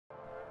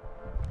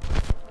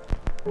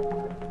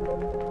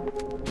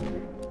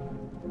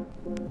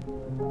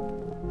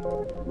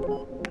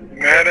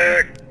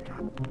Medic!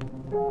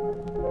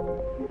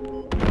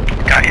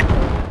 Got you.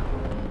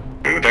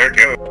 Ooh, there it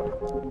goes.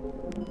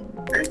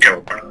 There you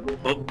go, bro.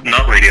 Oh, no,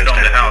 radio's still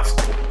in the house.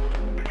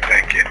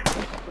 Thank you.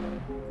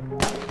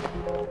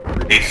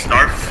 East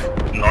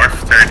north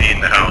 30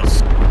 in the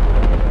house.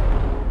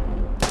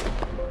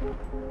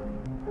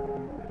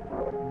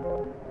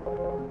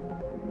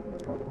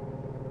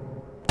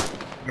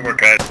 Good work,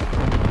 guys.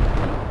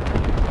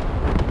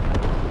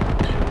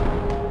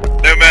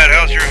 Nomad,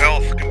 how's your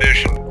health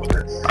condition?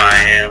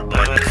 I am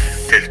like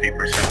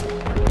 50%.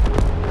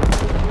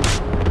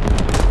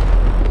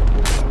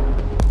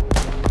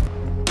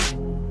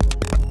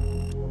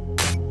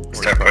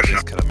 Start pushing.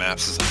 These kind of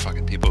maps is the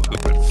fucking people who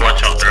would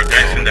watch out, there are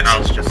guys in the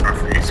house just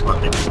north of you,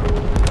 squatting.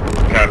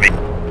 Copy.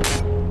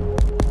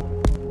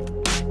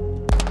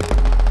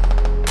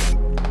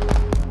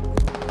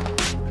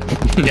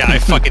 Yeah, I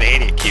fucking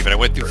hate it, Keevan. I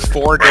went through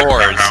 4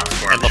 doors,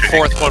 and the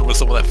 4th one was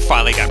the one that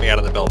finally got me out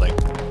of the building.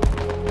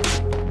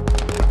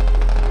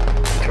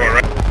 To our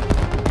right.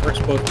 Works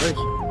both ways.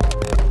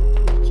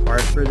 It's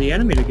hard for the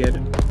enemy to get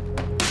in.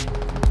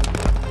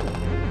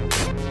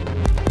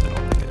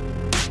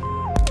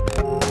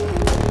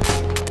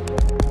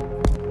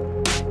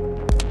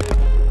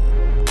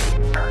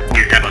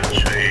 You gotta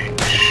change.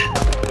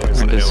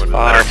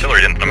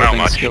 Artillery didn't come out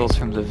much. Skills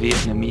from the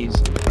Vietnamese.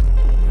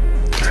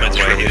 That's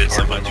why I hate it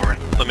so much.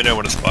 Let me know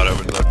when a spot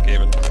opens up,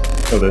 Keevan.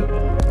 Okay.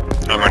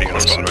 I'm already gonna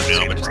spot open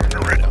now, but just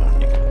right now.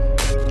 You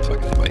can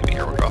fucking invite me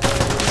here, we're off.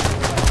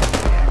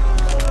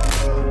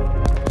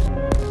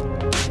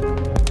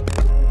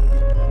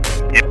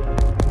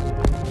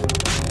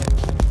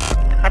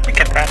 How'd we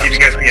get that? You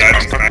guys be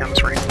items tonight.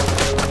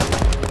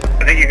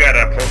 I think you got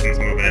Polton's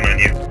moving in on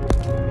you.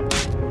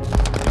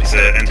 He's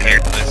an engineer.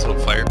 Nice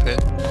little fire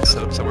pit.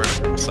 Set up somewhere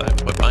on the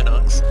side. What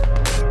binocs?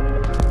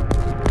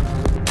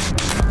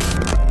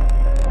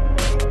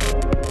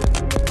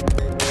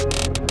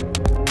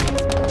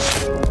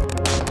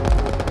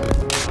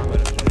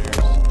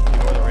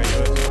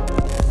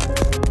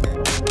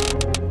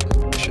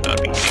 Should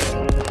not be.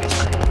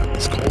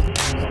 It's cold.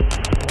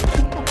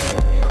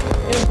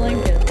 Get a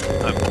blanket.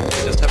 I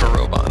just have a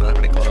robe on. I don't have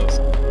any clothes.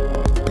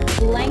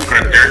 Blanket.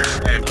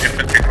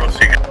 Infantry close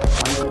to you.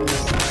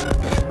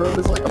 Robe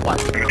is like a black.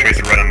 I'm gonna trace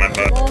it right on my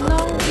butt. Well,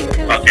 no,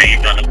 because... Okay,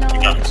 you got it. No.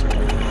 You got it.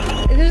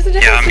 There's a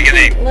difference. Yeah, I'm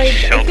getting between, like,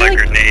 shelled I feel by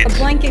grenades. A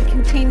blanket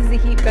contains the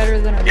heat better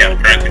than a Yeah, robe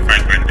trying to does.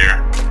 find right there.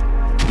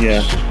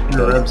 Yeah. The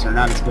robes are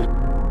not as good.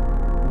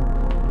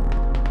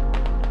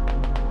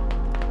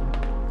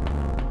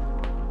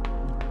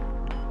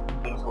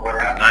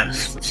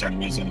 Nice. For some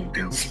reason, a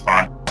good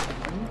spot.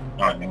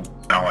 Oh, no,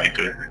 not like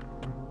it.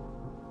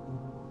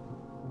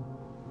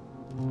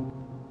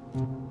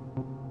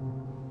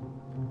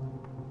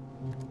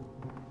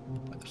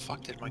 What the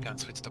fuck did my gun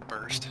switch to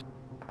burst?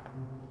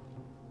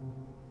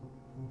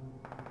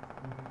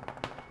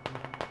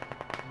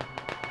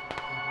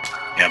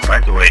 Yeah, by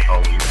the way,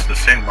 I'll use the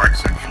same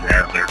marksman for the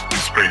Adler.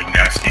 He's pretty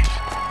nasty.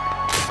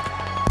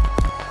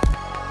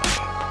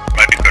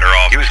 Might be better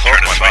off. He was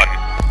trying to swing.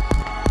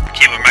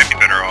 Keelan might be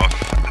better off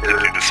to do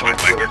the swing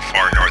like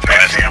far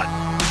northwest.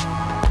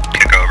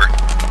 Kick over.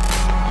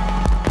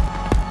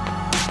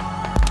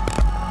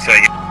 So,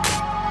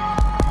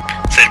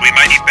 Said we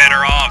might be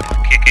better off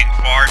kicking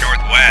far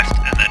northwest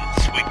and then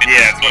sweeping.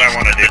 Yeah, that's what I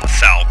want to do.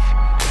 South.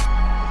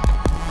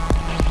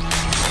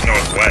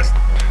 Northwest.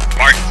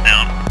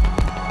 Martinstown.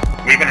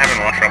 We've been having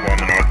a lot of trouble on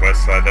the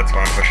northwest side, that's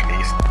why I'm pushing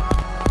east.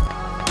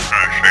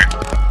 Alright, sure.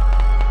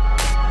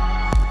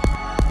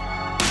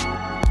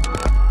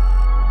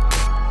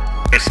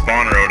 The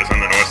spawn road is on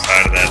the north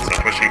side of that, so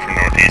pushing from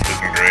northeast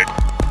isn't great.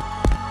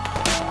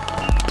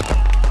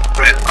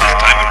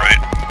 Timing right.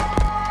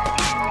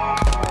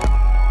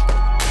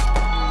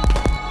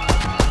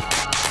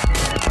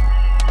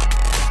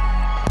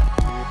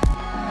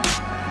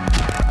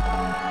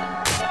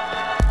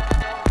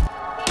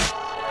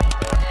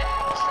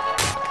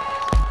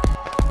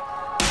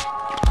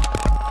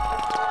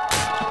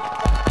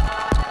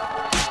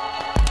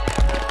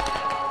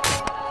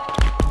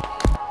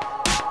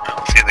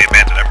 See the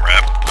abandoned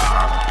MRAP.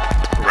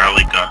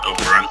 Rally got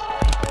overrun.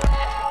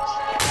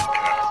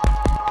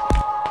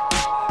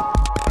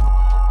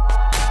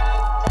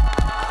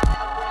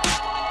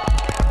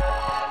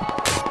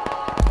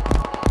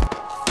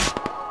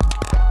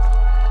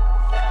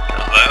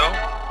 Hello?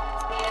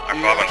 Our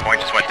 12 on point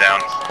just went down.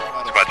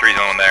 There's about 3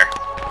 zone there.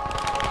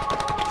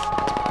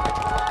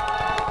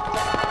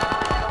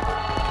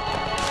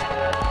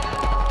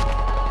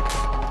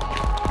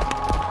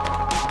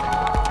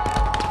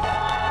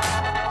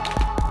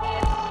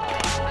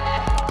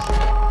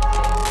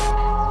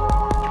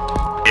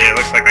 Yeah, it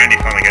looks like Randy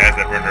found the guys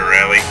that were in the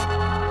rally.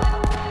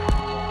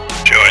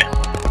 Joy.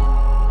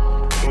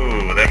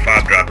 Ooh, that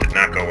fob drop did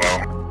not go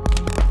well.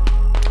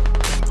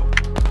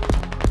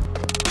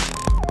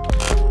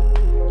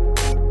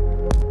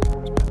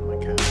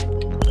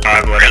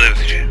 Really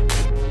was you.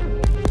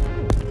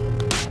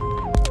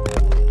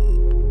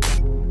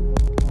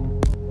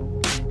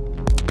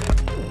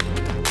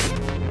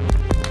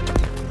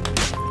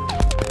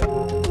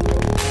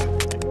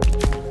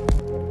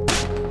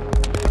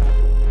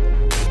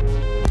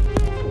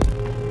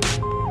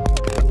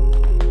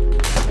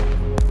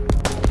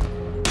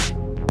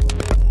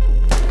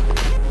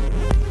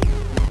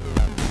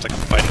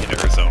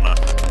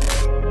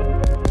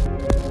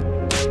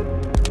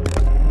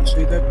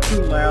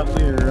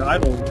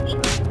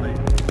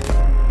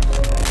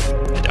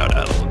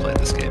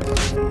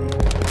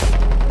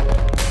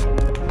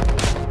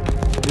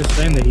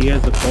 saying that he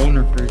has a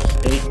boner for his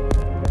state.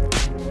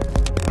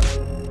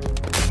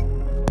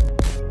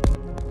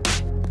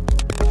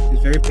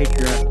 He's very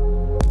patriotic.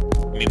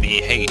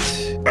 Mimi hate.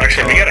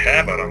 Actually, we got a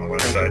hab out on the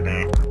west side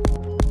now.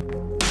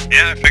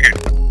 Yeah, I figured.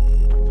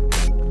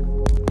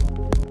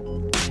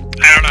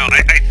 I don't know,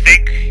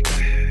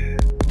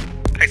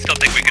 I still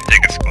think we could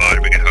take a squad,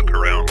 we could hook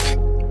around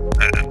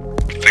and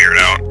figure it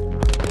out.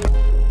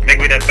 I think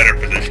we'd have better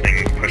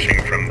positioning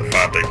pushing from the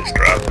fob they just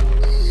dropped.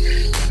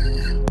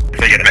 If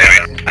they get a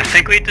Maybe. I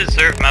think we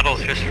deserve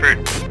medals just for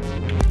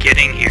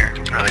getting here.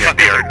 I got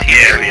the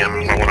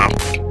RTM rolling up.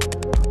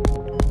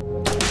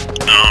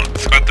 No,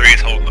 squad 3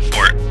 is holding the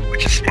fort,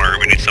 which is smart,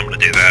 we need someone to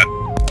do that.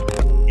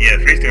 Yeah,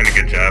 3's doing a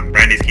good job.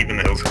 Randy's keeping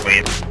the hills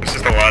clean. There's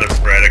just a lot of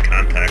sporadic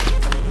contact.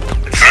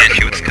 It's hard to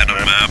Issue with this kind of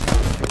map.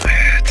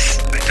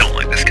 I don't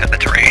like this kind of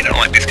terrain, I don't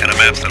like these kind of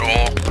maps at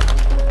all.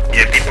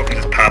 Yeah, people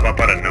can just pop up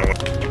out of nowhere.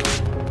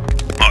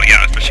 Oh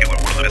yeah, especially when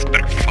one of them has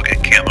better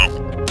fucking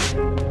camo.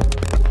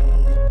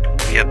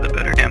 We have the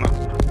better ammo.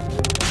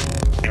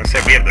 You know,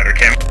 say we have better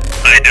cam.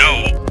 I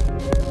know.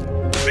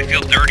 I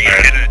feel dirty.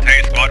 I had an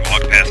entire squad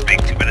walk past me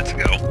 2 minutes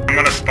ago. I'm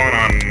gonna spawn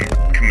on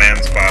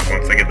command spot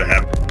once I get the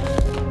hab.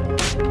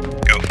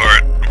 Go for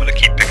it. I'm gonna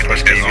keep picking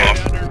those guys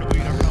off.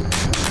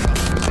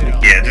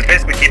 Yeah, just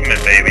basically keep them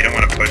at bay. We don't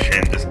want to push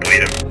in, just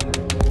bleed them.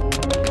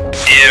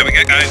 Yeah, we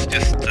got guys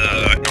just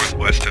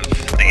northwest of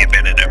the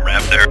abandoned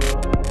MRAP there.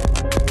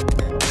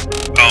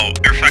 Oh,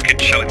 they're fucking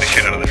shelling the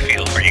shit out of the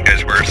field where you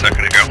guys were a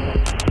second ago.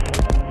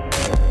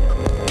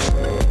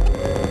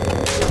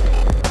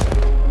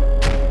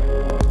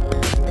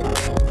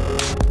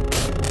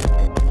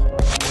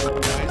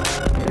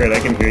 Good, I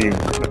can hear you.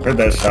 I heard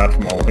that shot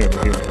from all the way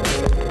over here.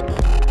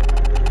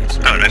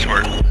 Oh, nice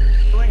work.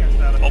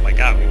 Oh my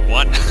god, we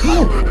won.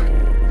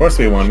 Of course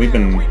we won. We've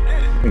been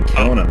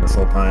killing them this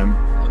whole time.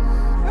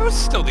 That was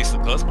still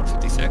decent close,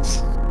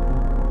 156.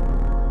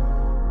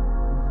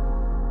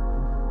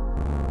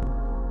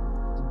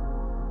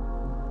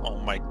 Oh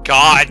my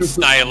god,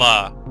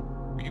 Snyla!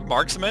 Are you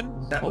marksman?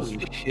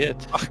 Holy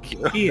shit. Fuck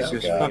you.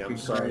 Jesus God. fucking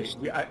Christ.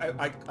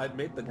 I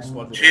made the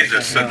squad.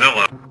 Jesus,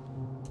 Sevilla.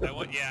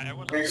 Yeah, I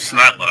want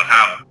Snotla,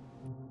 how?